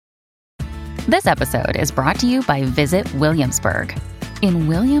This episode is brought to you by Visit Williamsburg. In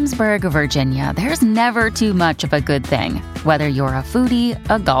Williamsburg, Virginia, there's never too much of a good thing. Whether you're a foodie,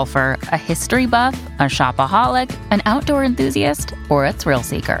 a golfer, a history buff, a shopaholic, an outdoor enthusiast, or a thrill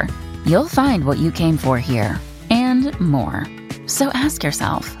seeker, you'll find what you came for here and more. So ask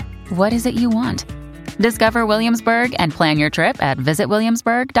yourself, what is it you want? Discover Williamsburg and plan your trip at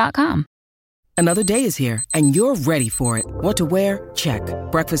visitwilliamsburg.com. Another day is here, and you're ready for it. What to wear? Check.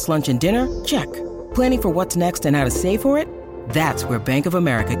 Breakfast, lunch, and dinner? Check. Planning for what's next and how to save for it? That's where Bank of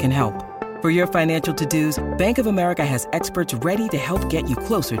America can help. For your financial to-dos, Bank of America has experts ready to help get you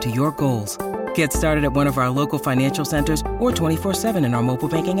closer to your goals. Get started at one of our local financial centers or 24/7 in our mobile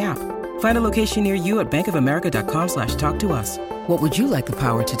banking app. Find a location near you at bankofamerica.com/talktous. What would you like the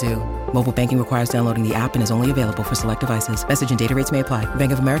power to do? Mobile banking requires downloading the app and is only available for select devices. Message and data rates may apply.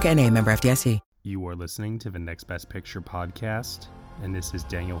 Bank of America N.A., member FDIC. You are listening to the Next Best Picture podcast, and this is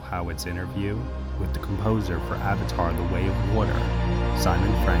Daniel Howitt's interview with the composer for Avatar: The Way of Water,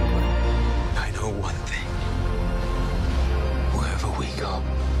 Simon Franklin. I know one thing. Wherever we go,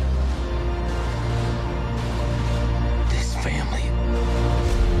 this family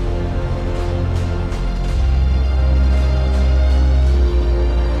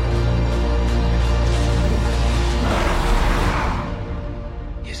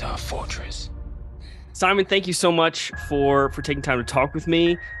is our fortress. Simon, thank you so much for taking time to talk with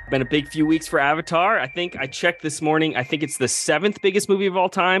me. Been a big few weeks for Avatar. I think I checked this morning. I think it's the 7th biggest movie of all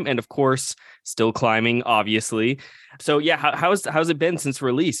time. And of course, still climbing, obviously. So yeah, how's it been since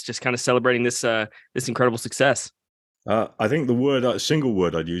release? Just kind of celebrating this incredible success. I think the single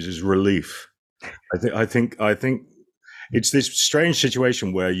word I'd use is relief. I think it's this strange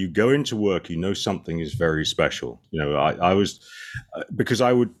situation where you go into work, you know something is very special. You know, I was because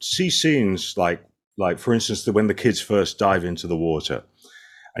I would see scenes like for instance, when the kids first dive into the water,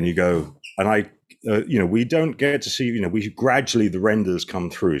 and you go, and we don't get to see, we gradually the renders come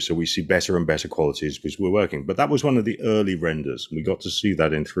through, so we see better and better qualities because we're working. But that was one of the early renders. We got to see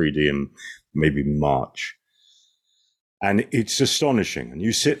that in 3D in maybe March. And it's astonishing. And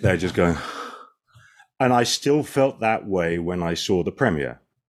you sit there just going, and I still felt that way when I saw the premiere,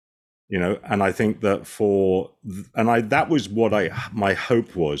 and I think that that was what my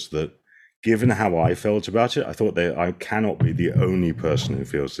hope was, that given how I felt about it, I thought that I cannot be the only person who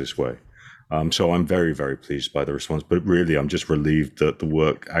feels this way. So I'm very, very pleased by the response, but really I'm just relieved that the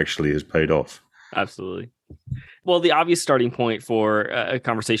work actually has paid off. Absolutely. Well, the obvious starting point for a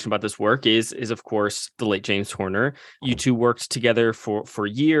conversation about this work is of course the late James Horner. You two worked together for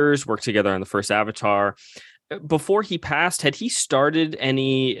years, worked together on the first Avatar. Before he passed, had he started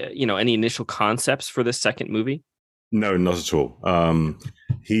any initial concepts for this second movie? No, not at all.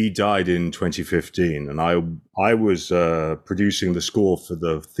 He died in 2015, and I was producing the score for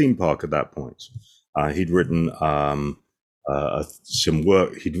the theme park at that point. He'd written some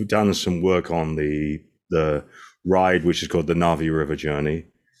work. He'd done some work on the ride, which is called the Navi River Journey,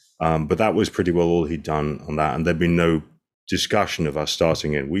 but that was pretty well all he'd done on that. And there'd been no discussion of us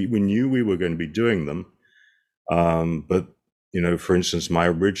starting in. We knew we were going to be doing them, but for instance, my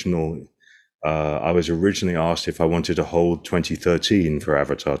original. I was originally asked if I wanted to hold 2013 for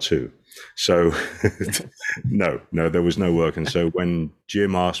Avatar 2. So no, there was no work. And so when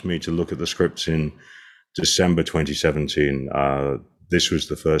Jim asked me to look at the scripts in December 2017, this was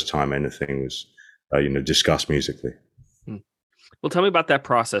the first time anything was, discussed musically. Well, tell me about that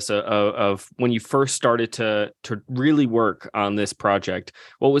process of when you first started to really work on this project.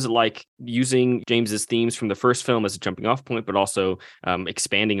 What was it like using James's themes from the first film as a jumping off point, but also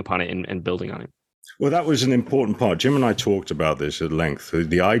expanding upon it and building on it? Well, that was an important part. Jim and I talked about this at length.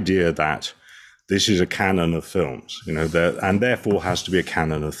 The idea that this is a canon of films, and therefore has to be a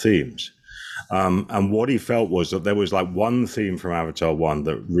canon of themes. And what he felt was that there was like one theme from Avatar 1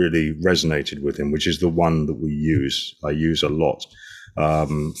 that really resonated with him, which is the one that I use a lot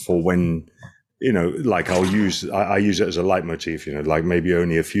for when, I use it as a leitmotif, like maybe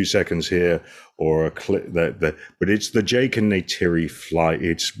only a few seconds here or a clip but it's the Jake and Neytiri flight.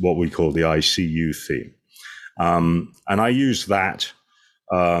 It's what we call the ICU theme. And I use that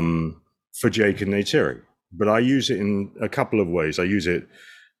for Jake and Neytiri, but I use it in a couple of ways. I use it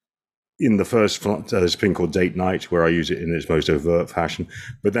in the first, there's a thing called Date Night, where I use it in its most overt fashion.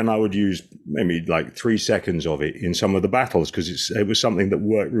 But then I would use maybe like 3 seconds of it in some of the battles, because it was something that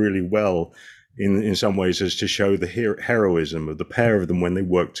worked really well in some ways as to show the heroism of the pair of them when they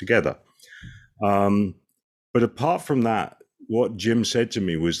worked together. But apart from that, what Jim said to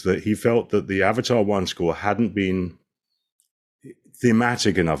me was that he felt that the Avatar 1 score hadn't been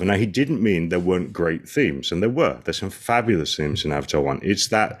thematic enough. And now he didn't mean there weren't great themes, and there were. There's some fabulous themes in Avatar 1. It's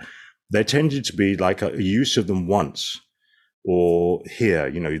that there tended to be like a use of them once or here.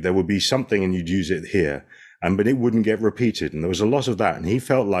 There would be something and you'd use it here, but it wouldn't get repeated. And there was a lot of that. And he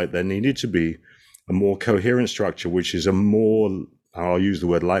felt like there needed to be a more coherent structure, which is a more, I'll use the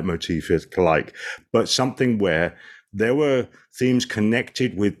word leitmotif-like, but something where there were themes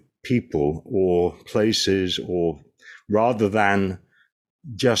connected with people or places, or rather than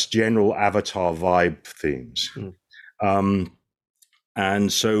just general Avatar vibe themes.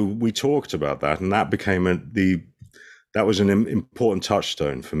 And so we talked about that, and that became that was an important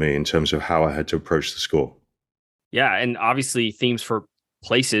touchstone for me in terms of how I had to approach the score. Yeah, and obviously themes for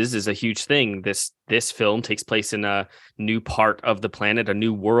places is a huge thing. This film takes place in a new part of the planet, a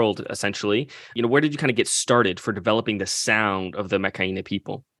new world, essentially. Where did you kind of get started for developing the sound of the Metkayina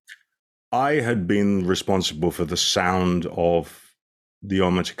people? I had been responsible for the sound of the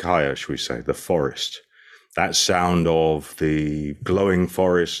Omaticaya, should we say, the forest. That sound of the glowing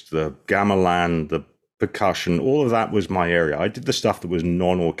forest, the gamelan, the percussion, all of that was my area. I did the stuff that was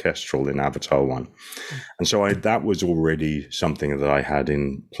non-orchestral in Avatar 1. And so that was already something that I had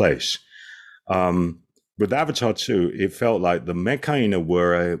in place. With Avatar 2, it felt like the Metkayina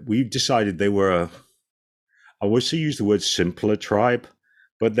we decided they were I wish to use the word simpler tribe,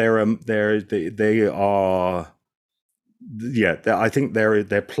 but they are, I think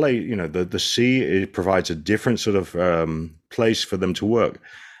their play, the sea, it provides a different sort of place for them to work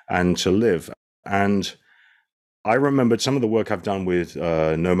and to live. And I remembered some of the work I've done with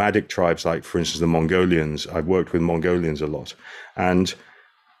nomadic tribes, like, for instance, the Mongolians. I've worked with Mongolians a lot. And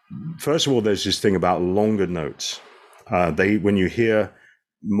first of all, there's this thing about longer notes. When you hear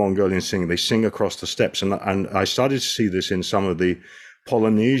Mongolians sing, they sing across the steps. And I started to see this in some of the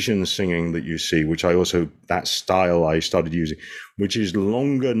Polynesian singing that you see, that style I started using, which is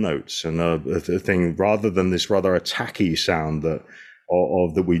longer notes and a thing rather than this rather attacky sound that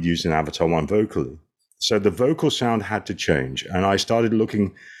we'd used in Avatar 1 vocally. So the vocal sound had to change. And I started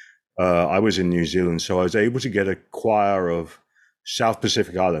looking, I was in New Zealand, so I was able to get a choir of South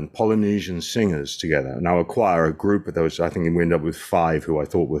Pacific Island Polynesian singers together. Now a choir, a group of those, I think we ended up with 5 who I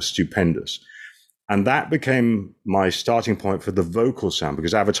thought were stupendous. And that became my starting point for the vocal sound,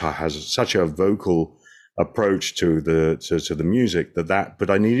 because Avatar has such a vocal approach to the music but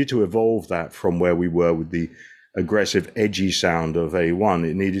I needed to evolve that from where we were with the aggressive, edgy sound of A1.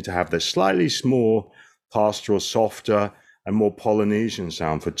 It needed to have this slightly more pastoral, softer, and more Polynesian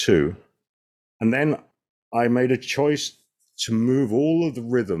sound for 2. And then I made a choice to move all of the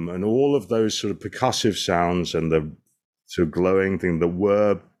rhythm and all of those sort of percussive sounds and the sort of glowing thing that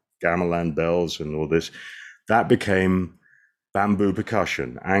were gamelan bells and all this, that became bamboo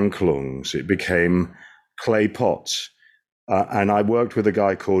percussion, angklungs, it became clay pots. And I worked with a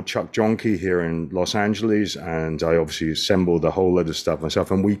guy called Chuck Jonke here in Los Angeles, and I obviously assembled a whole load of stuff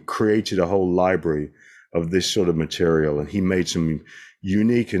myself, and we created a whole library of this sort of material, and he made some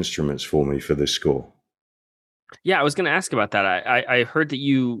unique instruments for me for this score. Yeah, I was going to ask about that. I heard that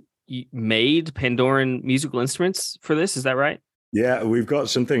you made Pandoran musical instruments for this. Is that right? Yeah, we've got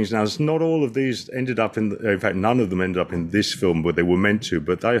some things. Now, not all of these ended up in fact, none of them ended up in this film, but they were meant to.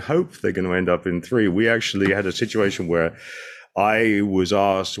 But I hope they're going to end up in 3. We actually had a situation where I was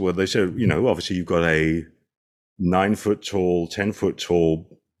asked, they said, obviously you've got a 9-foot tall, 10-foot tall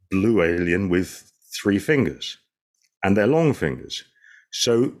blue alien with 3 fingers, and they're long fingers.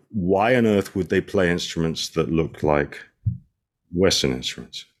 So why on earth would they play instruments that looked like Western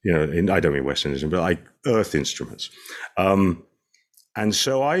instruments? I don't mean Western instruments, but like Earth instruments. And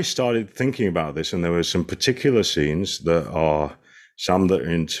so I started thinking about this, and there were some particular scenes that are some that are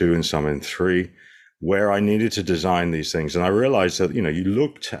in 2 and some in 3, where I needed to design these things. And I realized that, you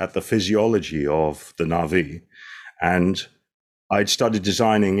looked at the physiology of the Na'vi, and I'd started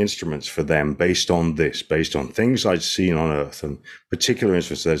designing instruments for them based on things I'd seen on Earth and particular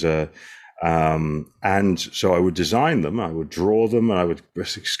instruments. And so I would design them, I would draw them, and I would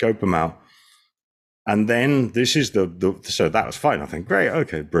scope them out. And then this is so that was fine. I think, great,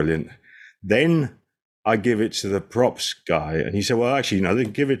 okay, brilliant. Then I give it to the props guy, and he said, well, actually, they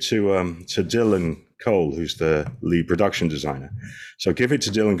can give it to Dylan Cole, who's the lead production designer. So I give it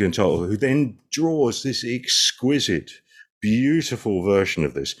to Dylan Cole, who then draws this exquisite, beautiful version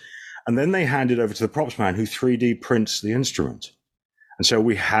of this. And then they hand it over to the props man, who 3D prints the instrument. And so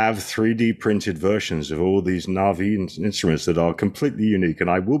we have 3D printed versions of all these Na'vi instruments that are completely unique, and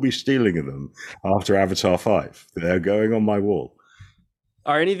I will be stealing them after Avatar 5. They're going on my wall.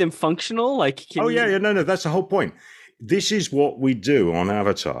 Are any of them functional? No, that's the whole point. This is what we do on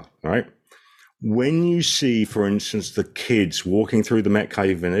Avatar, right? When you see, for instance, the kids walking through the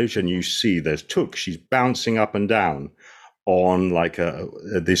Metkayina village, and you see there's Tuk, she's bouncing up and down on like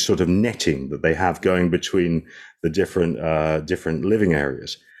this sort of netting that they have going between the different living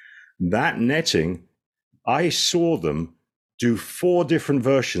areas. That netting, I saw them do 4 different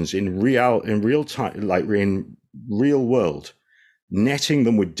versions in real time, like in real world, netting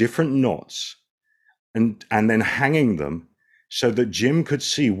them with different knots and then hanging them so that Jim could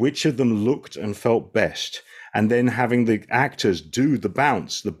see which of them looked and felt best, and then having the actors do the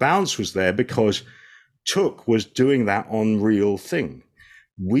bounce. The bounce was there because Took was doing that on real thing.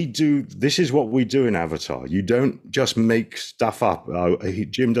 This is what we do in Avatar. You don't just make stuff up.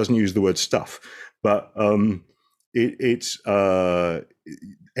 Jim doesn't use the word stuff, but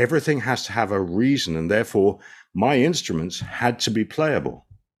everything has to have a reason, and therefore my instruments had to be playable.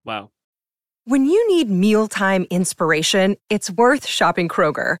 Wow. When you need mealtime inspiration, it's worth shopping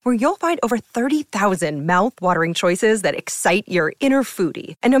Kroger, where you'll find over 30,000 mouth-watering choices that excite your inner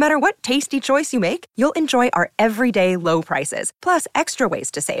foodie. And no matter what tasty choice you make, you'll enjoy our everyday low prices, plus extra ways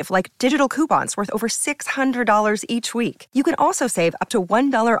to save, like digital coupons worth over $600 each week. You can also save up to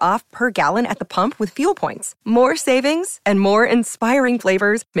 $1 off per gallon at the pump with fuel points. More savings and more inspiring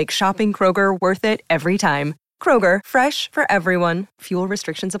flavors make shopping Kroger worth it every time. Kroger, fresh for everyone. Fuel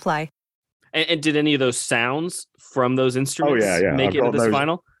restrictions apply. And did any of those sounds from those instruments make it into this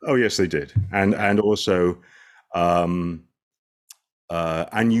final? Oh, yes, they did. And also, and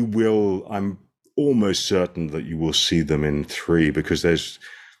you will, I'm almost certain that you will see them in 3, because there's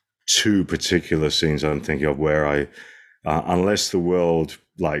 2 particular scenes I'm thinking of where I, unless the world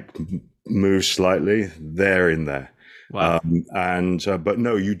like moves slightly, they're in there. Wow. But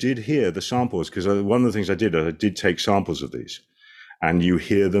no, you did hear the samples, because one of the things I did take samples of these. And you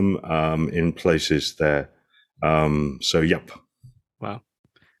hear them in places there. Yep. Wow.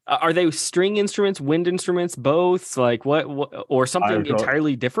 Are they string instruments, wind instruments, both? Like what or something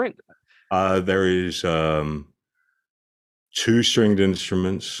entirely different? There is 2 stringed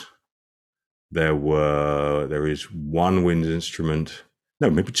instruments. There is 1 wind instrument. No,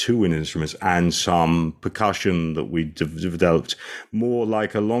 maybe 2 wind instruments and some percussion that we developed more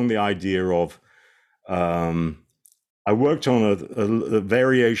like along the idea of. I worked on a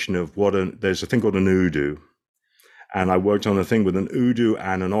variation of there's a thing called an udu, and I worked on a thing with an udu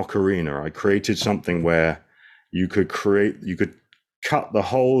and an ocarina. I created something where you could cut the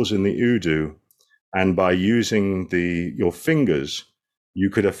holes in the udu, and by using your fingers,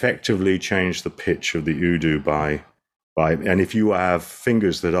 you could effectively change the pitch of the udu and if you have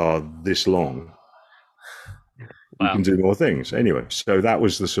fingers that are this long, you can do more things. Anyway, so that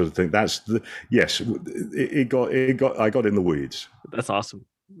was the sort of thing. I got in the weeds. That's awesome.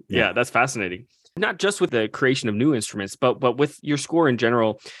 Yeah, that's fascinating. Not just with the creation of new instruments, but with your score in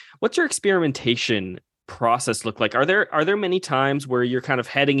general. What's your experimentation process look like? Are there many times where you're kind of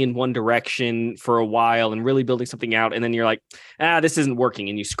heading in one direction for a while and really building something out, and then you're like, this isn't working,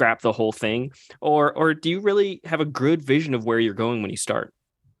 and you scrap the whole thing? Or do you really have a good vision of where you're going when you start?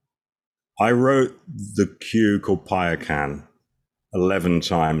 I wrote the cue called Payakan 11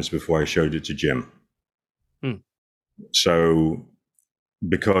 times before I showed it to Jim. So,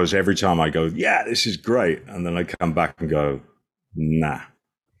 because every time I go, yeah, this is great, and then I come back and go, nah,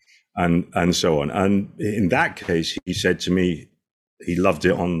 and so on. And in that case, he said to me, he loved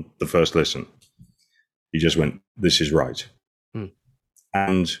it on the first listen. He just went, this is right.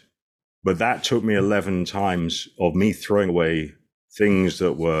 But that took me 11 times of me throwing away things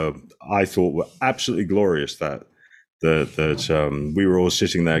that I thought were absolutely glorious, that we were all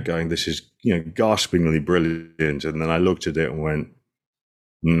sitting there going, this is, gaspingly brilliant. And then I looked at it and went,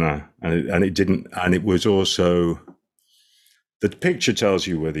 no. And it didn't. And it was also, the picture tells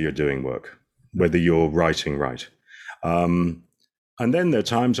you whether you're doing work, whether you're writing right. And then there are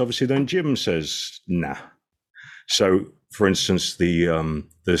times, obviously, then Jim says, nah. So, for instance, the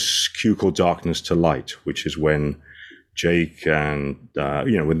cue called Darkness to Light, which is when Jake and,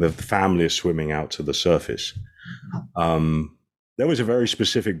 when the family is swimming out to the surface. There was a very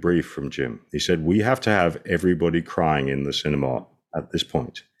specific brief from Jim. He said, we have to have everybody crying in the cinema at this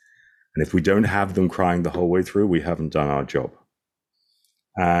point. And if we don't have them crying the whole way through, we haven't done our job.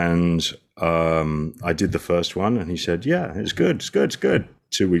 And I did the first one, and he said, yeah, it's good.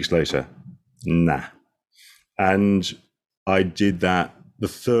 2 weeks later, nah. And I did that. The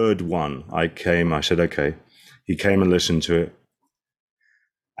third one, I said, okay. He came and listened to it.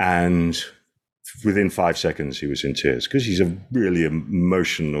 And within 5 seconds, he was in tears, because he's a really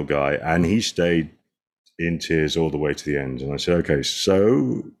emotional guy. And he stayed in tears all the way to the end. And I said, okay, so,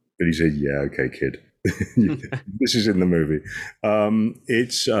 and he said, yeah, okay, kid. This is in the movie. So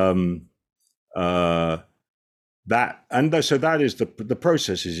that is the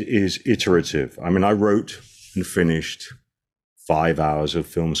process is iterative. I mean, I wrote and finished 5 hours of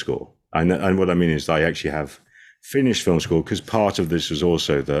film score. And what I mean is I actually have finished film score, because part of this was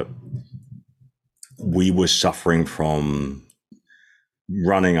also that we were suffering from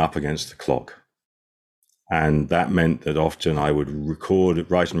running up against the clock. And that meant that often I would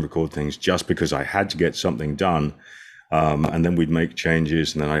write and record things just because I had to get something done. And then we'd make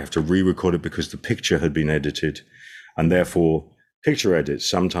changes, and then I have to re-record it because the picture had been edited. And therefore, picture edits,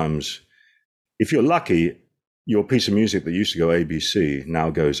 sometimes, if you're lucky, your piece of music that used to go ABC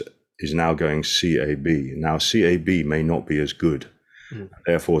is now going CAB. Now, CAB may not be as good.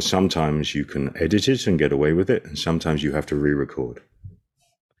 Therefore, sometimes you can edit it and get away with it, and sometimes you have to re-record.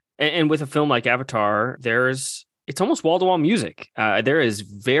 And with a film like Avatar, it's almost wall-to-wall music. There is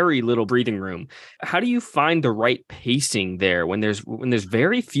very little breathing room. How do you find the right pacing there when there's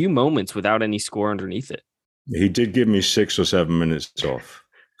very few moments without any score underneath it? He did give me 6 or 7 minutes off.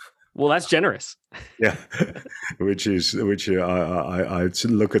 Well, that's generous. Yeah, which I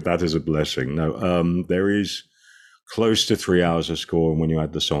look at that as a blessing. No, there is close to 3 hours of score, and when you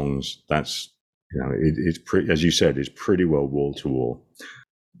add the songs, that's, it's pretty, as you said, it's pretty well wall to wall.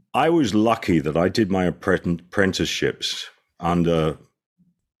 I was lucky that I did my apprenticeships under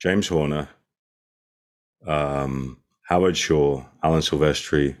James Horner, Howard Shore, Alan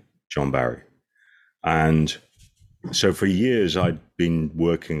Silvestri, John Barry. And so for years, I'd been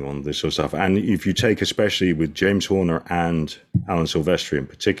working on this sort of stuff. And if you take, especially with James Horner and Alan Silvestri in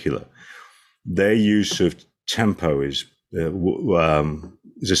particular, their use of tempo is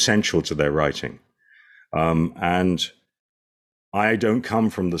essential to their writing. And I don't come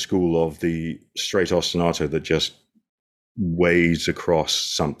from the school of the straight ostinato that just waves across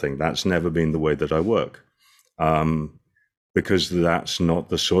something. That's never been the way that I work, because that's not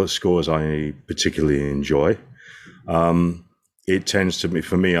the sort of scores I particularly enjoy. It tends to be,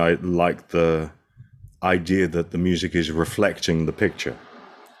 for me, I like the idea that the music is reflecting the picture.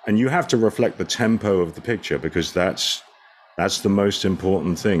 And you have to reflect the tempo of the picture, because that's the most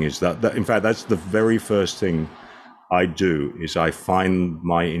important thing. Is that in fact, that's the very first thing I do, is I find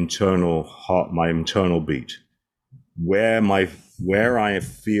my internal heart, my internal beat, where I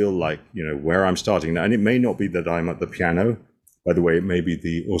feel like, where I'm starting. And it may not be that I'm at the piano. By the way, it may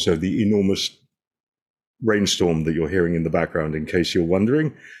be also the enormous rainstorm that you're hearing in the background, in case you're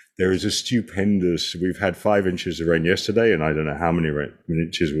wondering. There is we've had 5 inches of rain yesterday, and I don't know how many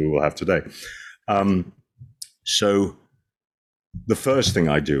inches we will have today. So the first thing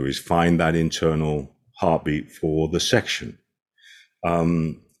I do is find that internal heartbeat for the section.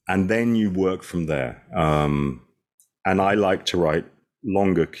 And then you work from there. And I like to write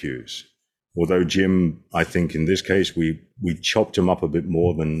longer cues. Although Jim, I think in this case, we chopped him up a bit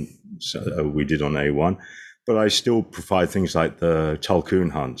more than we did on A1, but I still provide things like the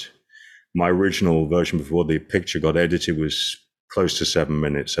Tulkun hunt. My original version before the picture got edited was close to 7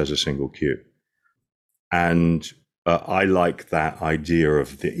 minutes as a single cue. And I like that idea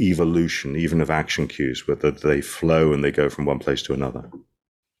of the evolution, even of action cues, whether they flow and they go from one place to another.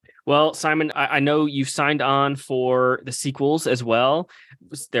 Well, Simon, I know you've signed on for the sequels as well.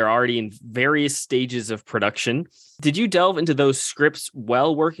 They're already in various stages of production. Did you delve into those scripts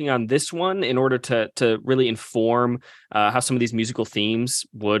while working on this one in order to really inform how some of these musical themes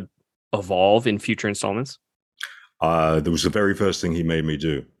would evolve in future installments? That was the very first thing he made me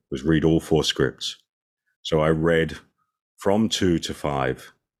do, was read all 4 scripts. So I read from 2 to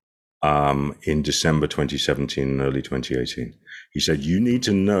 5 in December 2017 and early 2018. He said, you need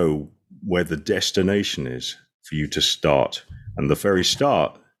to know where the destination is for you to start. And the very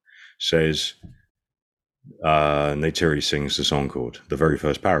start says, Neytiri sings the song chord, the very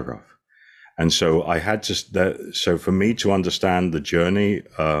first paragraph. And so I had to, so for me to understand the journey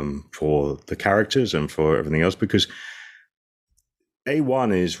for the characters and for everything else, because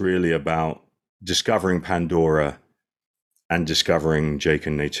A1 is really about discovering Pandora and discovering Jake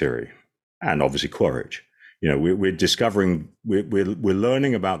and Neytiri, and obviously Quaritch. We're discovering, we're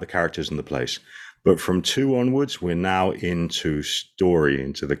learning about the characters and the place. But from 2 onwards, we're now into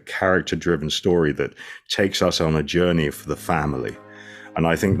the character-driven story that takes us on a journey for the family. And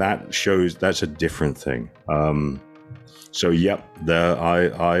I think that shows that's a different thing. So, yep,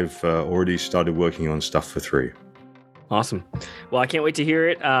 I've already started working on stuff for 3. Awesome. Well, I can't wait to hear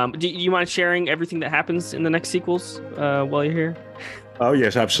it. Do you mind sharing everything that happens in the next sequels while you're here? Oh,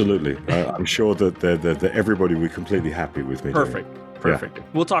 yes, absolutely. I'm sure that everybody will be completely happy with me. Perfect. Yeah.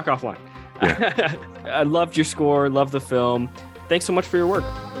 We'll talk offline. Yeah. I loved your score. Love the film. Thanks so much for your work.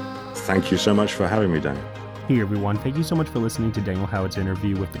 Thank you so much for having me, Daniel. Hey everyone, thank you so much for listening to Daniel Howard's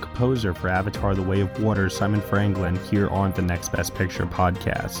interview with the composer for Avatar The Way of Water, Simon Franklin, here on the Next Best Picture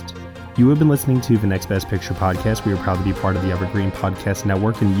podcast. You have been listening to the Next Best Picture podcast. We are proud to be part of the Evergreen Podcast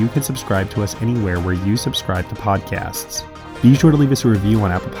Network, and you can subscribe to us anywhere where you subscribe to podcasts. Be sure to leave us a review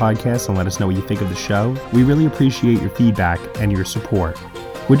on Apple Podcasts and let us know what you think of the show. We really appreciate your feedback and your support,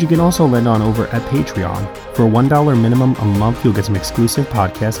 which you can also lend on over at Patreon. For $1 minimum a month, you'll get some exclusive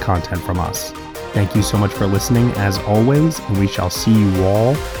podcast content from us. Thank you so much for listening, as always, and we shall see you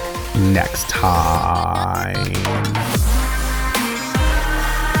all next time.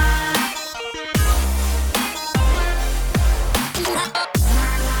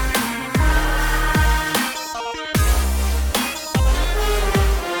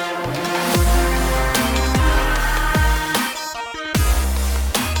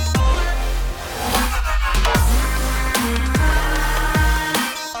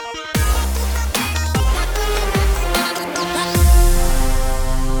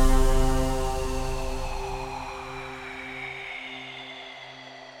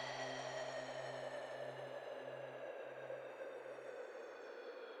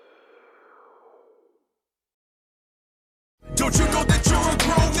 Don't you know that you're a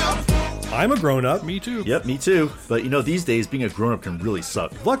grown-up? I'm a grown-up. Me too. Yep, me too. But these days being a grown-up can really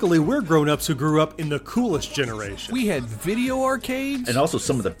suck. Luckily, we're grown-ups who grew up in the coolest generation. We had video arcades. And also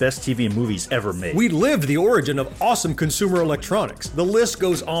some of the best TV and movies ever made. We lived the origin of awesome consumer electronics. The list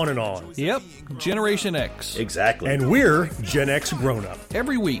goes on and on. Yep, Generation X. Exactly. And we're Gen X grown-up.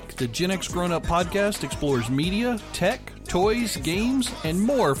 Every week, the Gen X Grown Up podcast explores media, tech, toys, games, and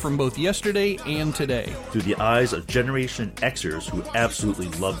more from both yesterday and today. Through the eyes of Generation Xers who absolutely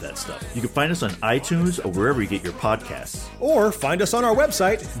love that stuff. You can find us on iTunes or wherever you get your podcasts. Or find us on our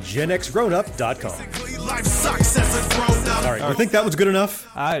website, genxgrownup.com. Life sucks as a grown-up. All right, you think that was good enough?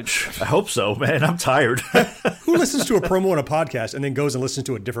 I hope so, man. I'm tired. Who listens to a promo on a podcast and then goes and listens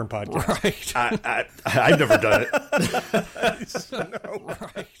to a different podcast? Right. I've never done it. No.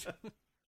 Right.